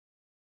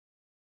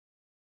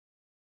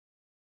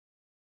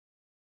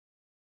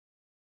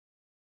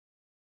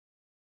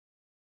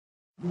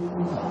Okay,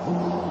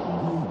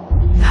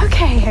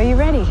 are you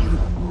ready?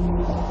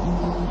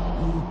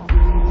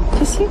 Do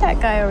you see that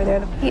guy over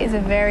there? He is a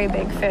very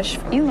big fish.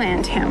 You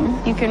land him,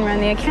 you can run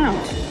the account.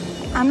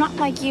 I'm not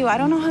like you. I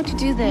don't know how to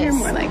do this. You're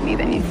more like me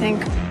than you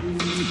think.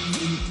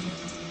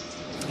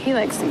 He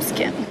likes some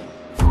skin.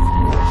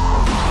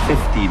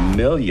 50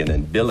 million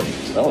in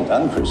billings. Well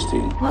done,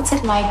 Christine. What's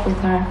it like with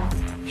her?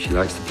 She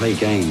likes to play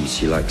games.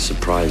 She likes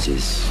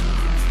surprises.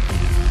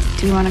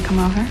 Do you want to come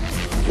over?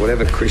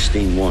 Whatever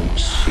Christine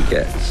wants, she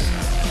gets.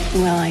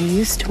 Well, I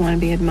used to want to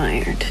be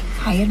admired.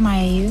 I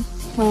admire you.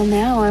 Well,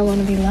 now I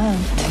want to be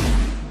loved.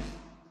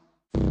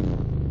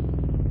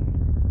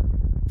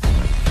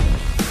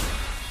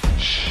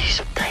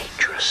 She's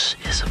dangerous,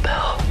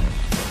 Isabel.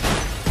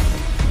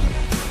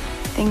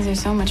 Things are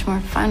so much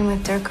more fun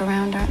with Dirk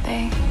around, aren't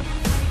they?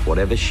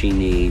 Whatever she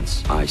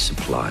needs, I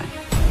supply.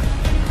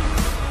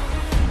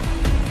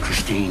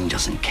 Christine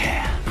doesn't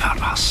care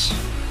about us.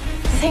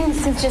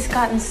 Things have just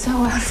gotten so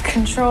out of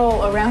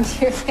control around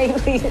here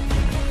lately.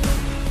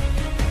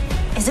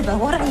 Isabel,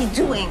 what are you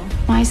doing?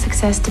 My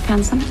success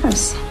depends on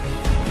hers.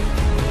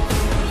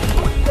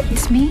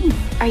 It's me.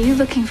 Are you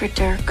looking for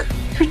Dirk?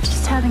 You're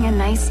just having a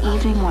nice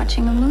evening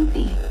watching a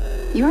movie.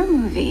 Your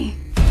movie.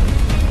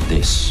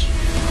 This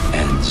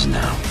ends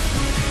now.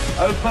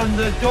 Open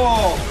the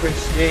door,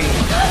 Christine.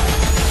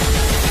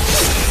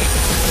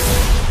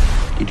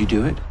 Did you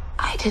do it?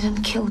 I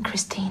didn't kill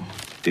Christine.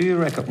 Do you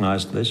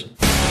recognize this?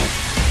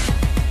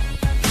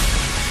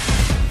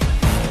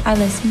 I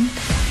listened.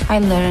 I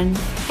learned.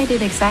 I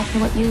did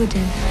exactly what you would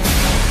do.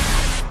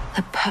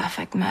 The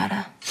perfect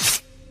murder.